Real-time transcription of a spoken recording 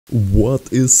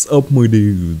What is up, my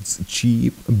dudes?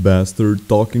 Cheap bastard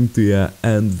talking to ya,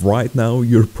 and right now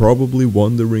you're probably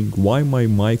wondering why my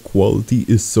mic quality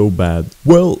is so bad.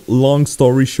 Well, long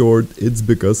story short, it's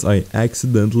because I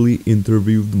accidentally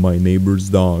interviewed my neighbor's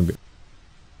dog.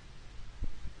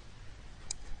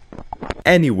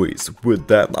 Anyways, with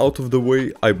that out of the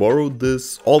way, I borrowed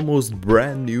this almost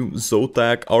brand new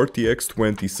Zotac RTX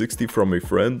 2060 from a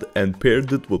friend and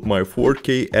paired it with my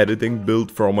 4K editing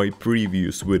build from my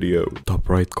previous video. Top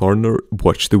right corner,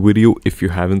 watch the video if you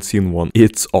haven't seen one,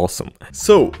 it's awesome.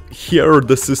 So, here are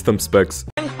the system specs.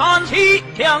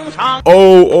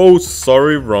 Oh,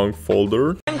 sorry, wrong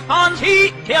folder.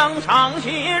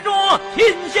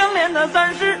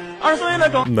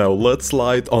 Now let's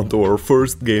slide onto our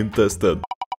first game tested.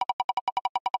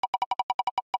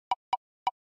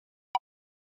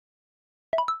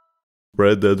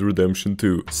 Red Dead Redemption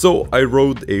 2. So I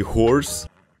rode a horse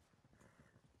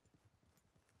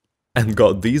and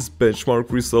got these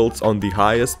benchmark results on the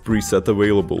highest preset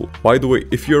available. By the way,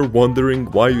 if you're wondering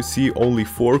why you see only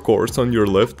 4 cores on your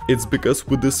left, it's because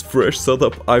with this fresh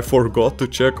setup I forgot to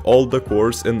check all the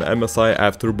cores in MSI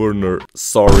Afterburner.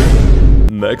 Sorry.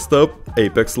 Next up,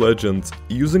 Apex Legends.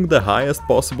 Using the highest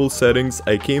possible settings,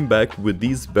 I came back with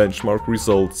these benchmark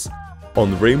results.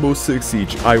 On Rainbow Six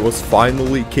Siege, I was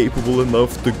finally capable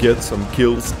enough to get some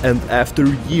kills, and after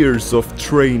years of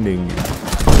training.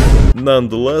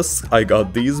 Nonetheless, I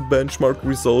got these benchmark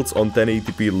results on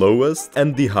 1080p lowest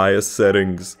and the highest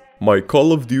settings. My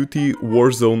Call of Duty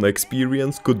Warzone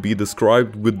experience could be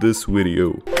described with this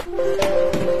video.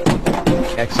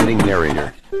 Exiting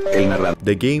narrator.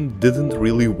 The game didn't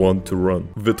really want to run.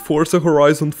 With Forza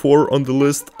Horizon 4 on the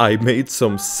list, I made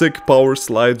some sick power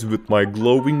slides with my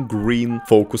glowing green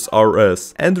Focus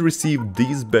RS and received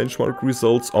these benchmark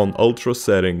results on ultra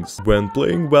settings. When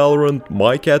playing Valorant,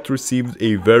 my cat received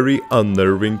a very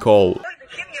unnerving call.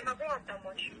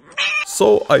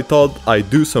 So I thought I'd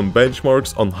do some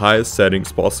benchmarks on highest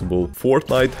settings possible.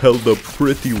 Fortnite held up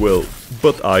pretty well,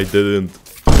 but I didn't.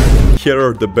 Here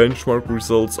are the benchmark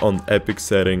results on epic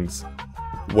settings.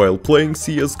 While playing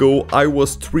CSGO, I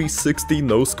was 360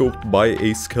 no-scoped by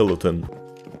a skeleton.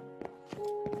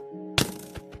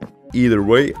 Either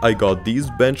way, I got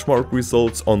these benchmark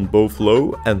results on both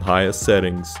low and highest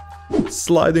settings.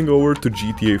 Sliding over to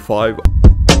GTA 5,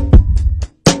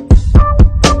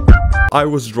 I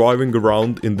was driving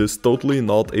around in this totally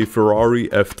not a Ferrari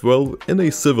F12 in a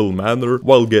civil manner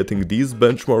while getting these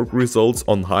benchmark results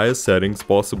on highest settings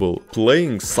possible.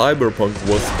 Playing Cyberpunk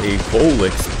was a whole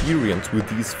experience with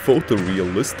these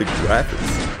photorealistic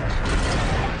graphics.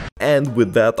 And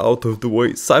with that out of the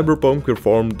way, Cyberpunk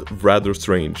performed rather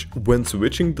strange. When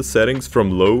switching the settings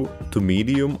from low to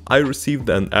medium, I received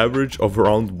an average of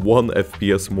around 1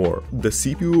 FPS more. The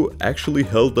CPU actually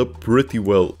held up pretty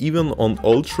well, even on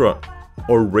ultra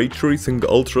or Raytracing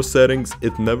ultra settings,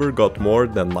 it never got more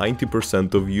than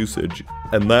 90% of usage.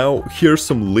 And now, here's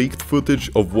some leaked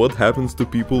footage of what happens to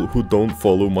people who don't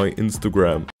follow my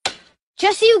Instagram.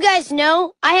 Just so you guys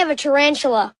know, I have a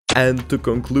tarantula. And to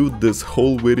conclude this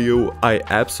whole video, I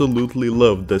absolutely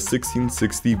love the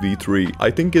 1660 V3.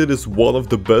 I think it is one of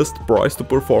the best price to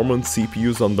performance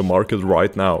CPUs on the market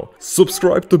right now.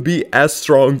 Subscribe to be as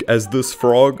strong as this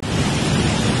frog.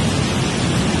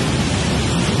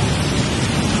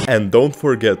 And don't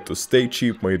forget to stay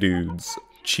cheap, my dudes.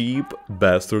 Cheap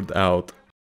bastard out.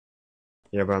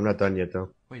 Yeah, but I'm not done yet though.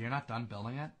 Wait, you're not done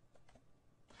building it?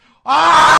 Ah!